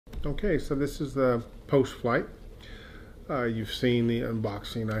Okay, so this is the post-flight. You've seen the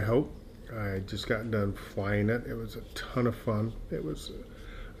unboxing, I hope. I just got done flying it. It was a ton of fun. It was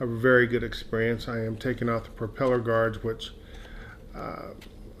a very good experience. I am taking off the propeller guards, which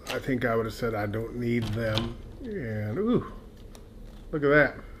I think I would have said I don't need them. And ooh, look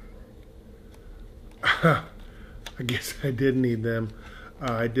at that. I guess I did need them.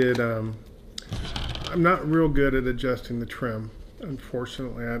 I'm not real good at adjusting the trim.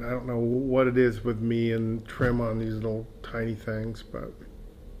 Unfortunately, I don't know what it is with me and trim on these little tiny things, but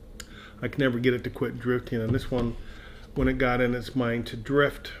I can never get it to quit drifting. And this one, when it got in its mind to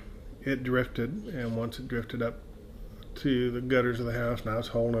drift, it drifted. And once it drifted up to the gutters of the house, now it's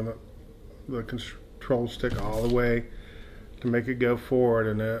holding the control stick all the way to make it go forward,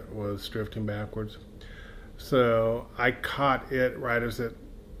 and it was drifting backwards. So I caught it right as it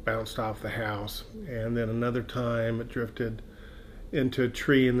bounced off the house, and then another time it drifted into a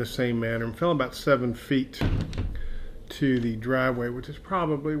tree in the same manner and fell about 7 feet to the driveway, which is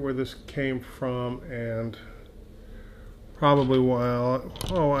probably where this came from, and probably while,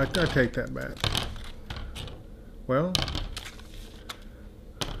 oh, I take that back. Well,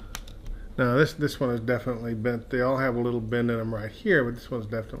 no, this one is definitely bent. They all have a little bend in them right here, but this one's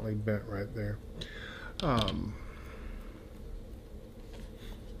definitely bent right there.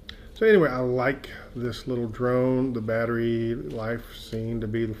 So anyway, I like this little drone. The battery life seemed to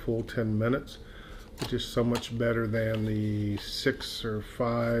be the full 10 minutes, which is so much better than the 6 or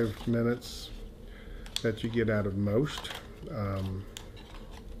 5 minutes that you get out of most. I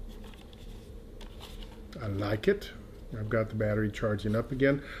like it. I've got the battery charging up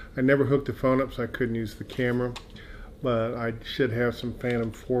again. I never hooked the phone up, so I couldn't use the camera, but I should have some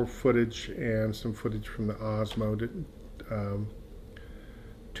Phantom 4 footage and some footage from the Osmo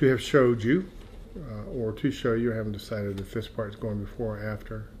to have showed you, or to show you. I haven't decided if this part is going before or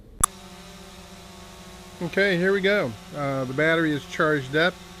after. Okay, here we go. The battery is charged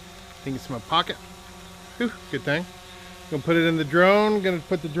up. I think it's in my pocket. Whew, good thing. I'm gonna put it in the drone. Gonna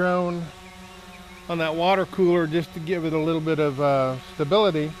put the drone on that water cooler just to give it a little bit of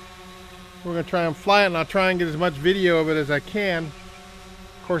stability. We're gonna try and fly it, and I'll try and get as much video of it as I can.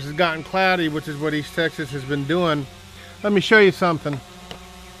 Of course, it's gotten cloudy, which is what East Texas has been doing. Let me show you something.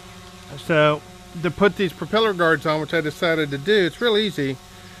 So, to put these propeller guards on, which I decided to do, it's real easy.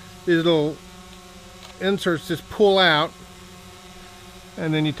 These little inserts just pull out,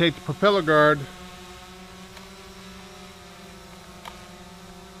 and then you take the propeller guard.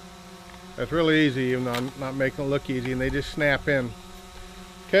 That's really easy, even though I'm not making it look easy, and they just snap in.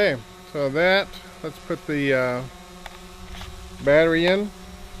 Okay, so that, let's put the battery in.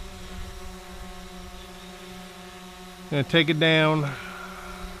 Gonna take it down.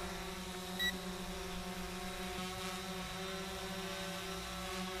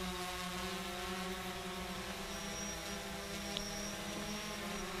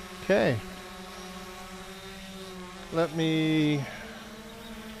 Okay, let me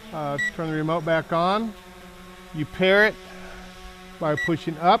turn the remote back on. You pair it by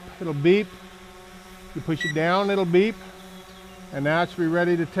pushing up, it'll beep. You push it down, it'll beep. And now it should be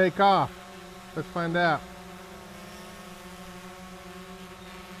ready to take off. Let's find out.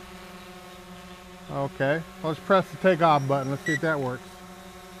 Okay, let's press the take off button. Let's see if that works.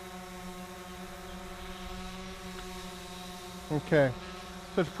 Okay.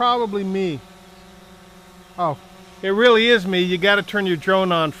 So it's probably me. Oh, it really is me. You got to turn your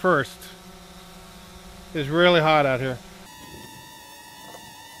drone on first. It's really hot out here.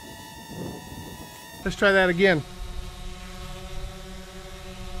 Let's try that again.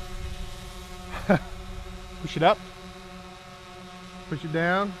 Push it up. Push it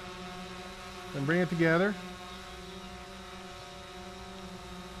down. And bring it together.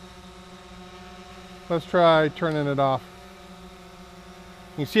 Let's try turning it off.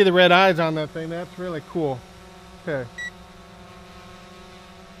 You can see the red eyes on that thing. That's really cool. Okay.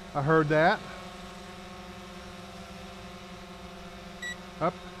 I heard that.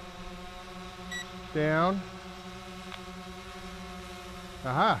 Up. Down.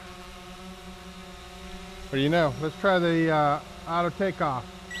 Aha. What do you know? Let's try the auto takeoff.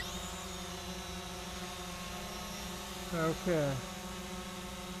 Okay.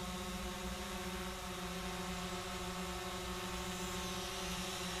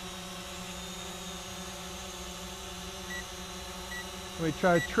 Let me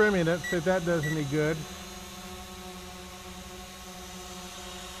try trimming it, see if that does any good.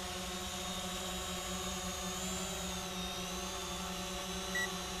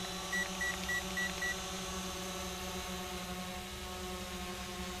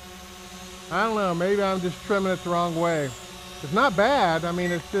 I don't know, maybe I'm just trimming it the wrong way. It's not bad. I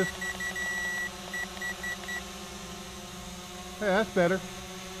mean, it's just, hey, that's better.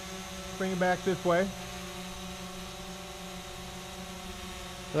 Bring it back this way.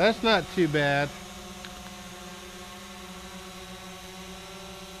 That's not too bad.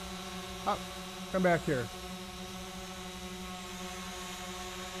 Oh, come back here.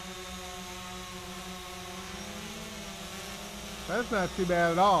 That's not too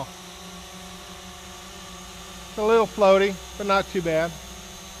bad at all. It's a little floaty, but not too bad.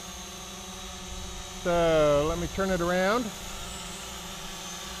 So let me turn it around.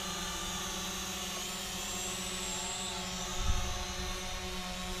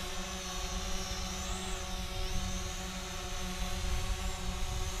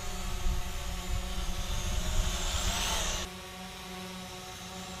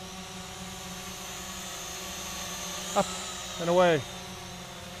 Up and away.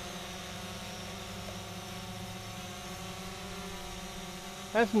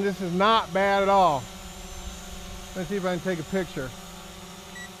 This is not bad at all. Let's see if I can take a picture.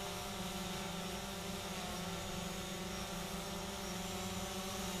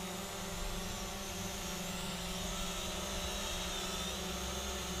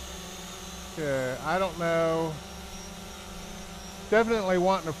 Okay, I don't know. Definitely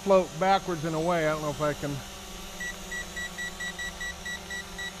wanting to float backwards and away. I don't know if I can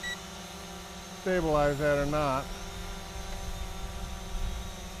stabilize that or not.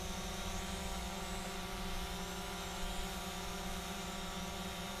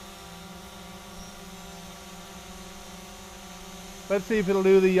 Let's see if it'll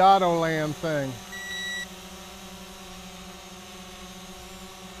do the auto land thing.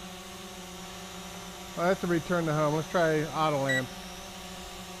 Well, that's a return to home. Let's try auto land.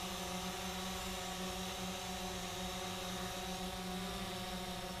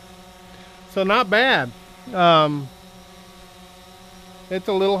 So not bad. It's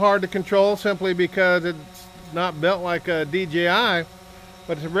a little hard to control simply because it's not built like a DJI,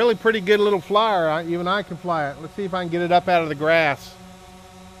 but it's a really pretty good little flyer. Even I can fly it. Let's see if I can get it up out of the grass.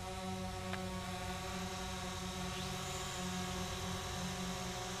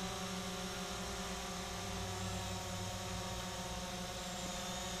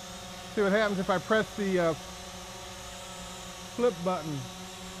 See what happens if I press the flip button.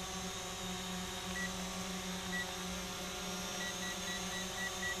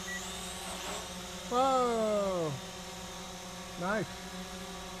 Whoa! Nice.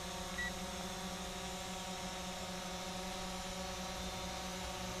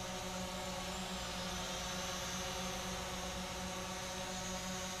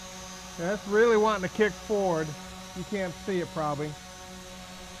 That's really wanting to kick forward. You can't see it probably.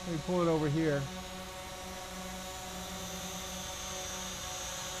 Let me pull it over here.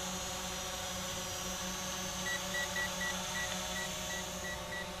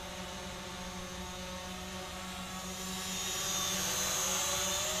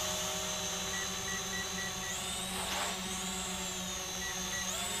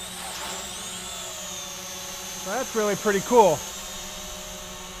 That's really pretty cool.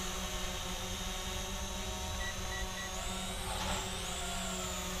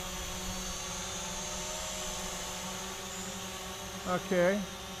 Okay,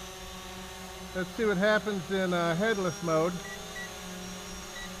 let's see what happens in headless mode.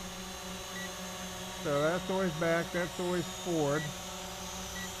 So that's always back, that's always forward.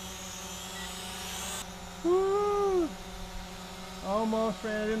 Woo! Almost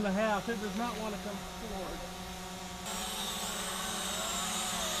ran it in the house. It does not want to come forward.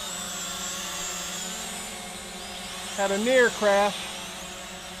 Had a near crash.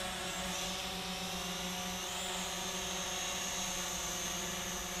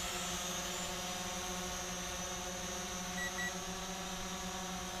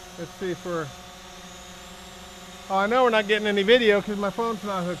 Let's see if we're... Oh, I know we're not getting any video because my phone's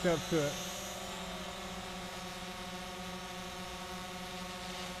not hooked up to it.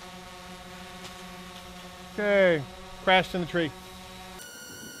 Okay, crashed in the tree.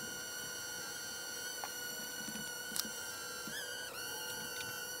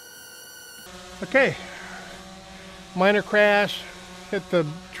 Okay, minor crash, hit the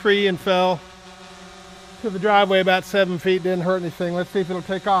tree and fell to the driveway about 7 feet, didn't hurt anything. Let's see if it'll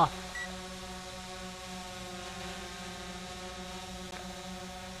take off.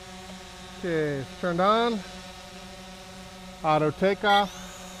 Okay, it's turned on. Auto takeoff.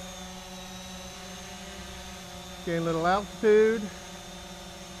 Gain a little altitude.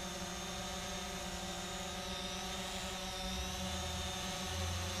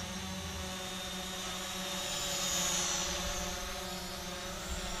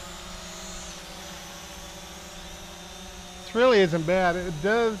 this really isn't bad. It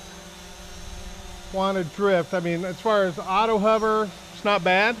does want to drift. I mean, as far as auto hover, it's not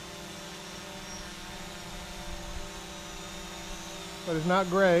bad, but it's not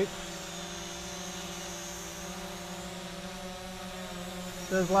great.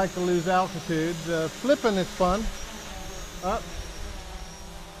 It does like to lose altitude. Flipping is fun. Up.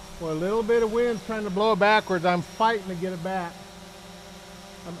 Well, a little bit of wind's trying to blow it backwards. I'm fighting to get it back.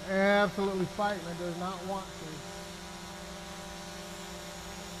 I'm absolutely fighting. It does not want to.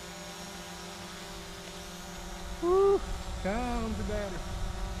 Woo! Come to daddy.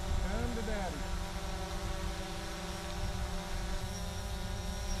 Come to daddy.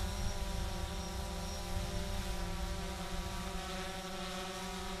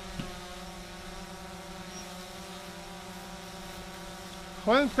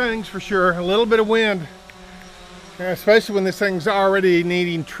 One thing's for sure, a little bit of wind, especially when this thing's already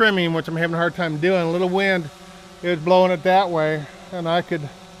needing trimming, which I'm having a hard time doing. A little wind, it was blowing it that way, and I could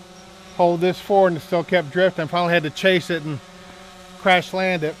hold this forward and it still kept drifting. I finally had to chase it and crash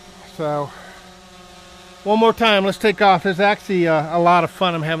land it. So one more time, let's take off. It's actually a lot of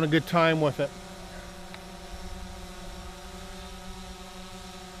fun. I'm having a good time with it.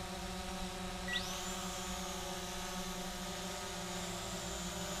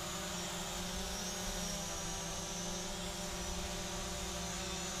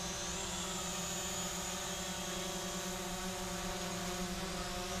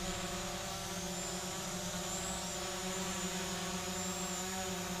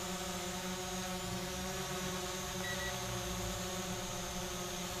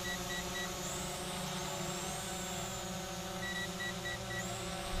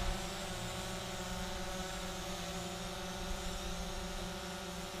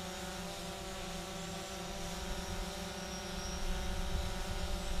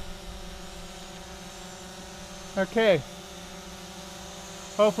 Okay,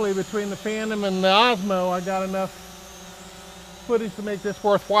 hopefully between the Phantom and the Osmo I got enough footage to make this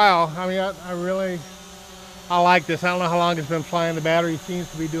worthwhile. I mean, I like this. I don't know how long it's been flying. The battery seems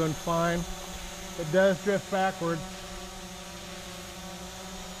to be doing fine. It does drift backwards.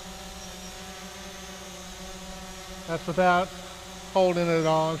 That's without holding it at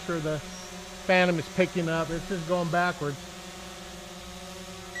all. I'm sure the Phantom is picking up. It's just going backwards.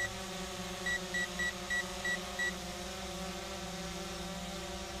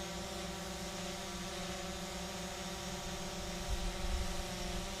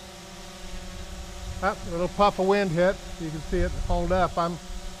 Oh, a little puff of wind hit. You can see it hold up. I'm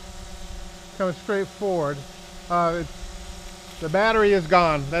coming straight forward. The battery is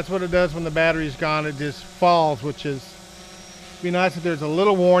gone. That's what it does when the battery is gone. It just falls, which is be nice if there's a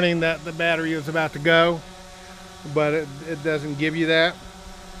little warning that the battery is about to go, but it doesn't give you that.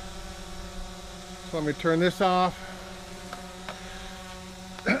 So let me turn this off.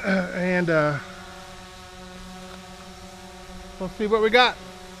 And we'll see what we got.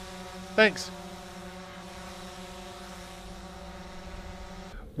 Thanks.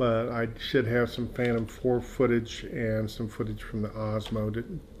 But I should have some Phantom 4 footage and some footage from the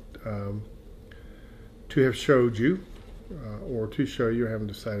Osmo to have showed you, or to show you. I haven't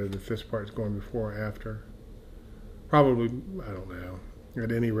decided if this part's going before or after. Probably, I don't know.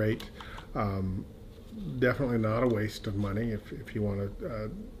 At any rate, definitely not a waste of money if you want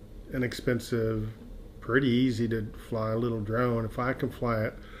an inexpensive, pretty easy to fly little drone. If I can fly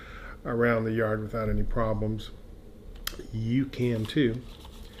it around the yard without any problems, you can too.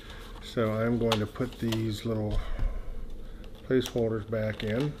 So I'm going to put these little placeholders back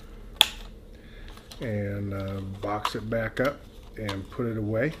in and box it back up and put it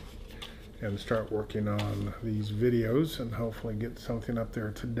away and start working on these videos and hopefully get something up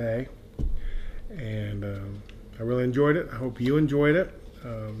there today. And I really enjoyed it. I hope you enjoyed it.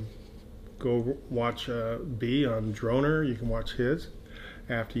 Go watch B on Droner. You can watch his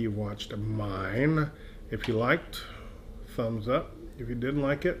after you've watched mine. If you liked, thumbs up. If you didn't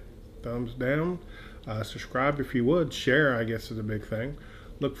like it, thumbs down. Subscribe if you would. Share, I guess, is a big thing.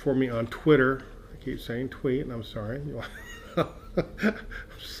 Look for me on Twitter. I keep saying tweet, and I'm sorry.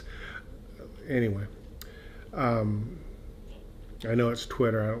 Anyway, I know it's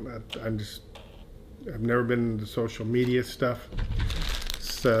Twitter. I've never been into social media stuff,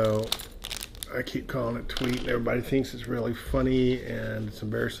 so I keep calling it tweet, and everybody thinks it's really funny, and it's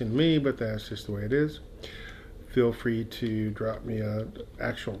embarrassing to me, but that's just the way it is. Feel free to drop me an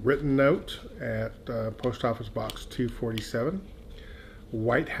actual written note at Post Office Box 247,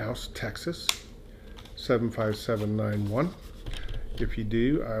 Whitehouse, Texas, 75791. If you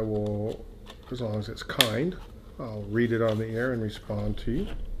do, I will, as long as it's kind, I'll read it on the air and respond to you.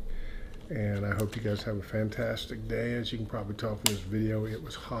 And I hope you guys have a fantastic day. As you can probably tell from this video, it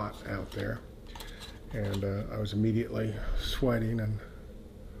was hot out there. And I was immediately sweating, and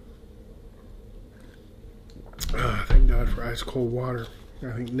thank God for ice cold water.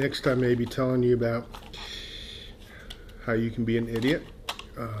 I think next I may be telling you about how you can be an idiot.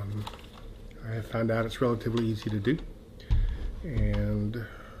 I have found out it's relatively easy to do, and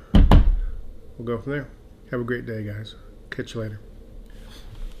we'll go from there. Have a great day, guys. Catch you later.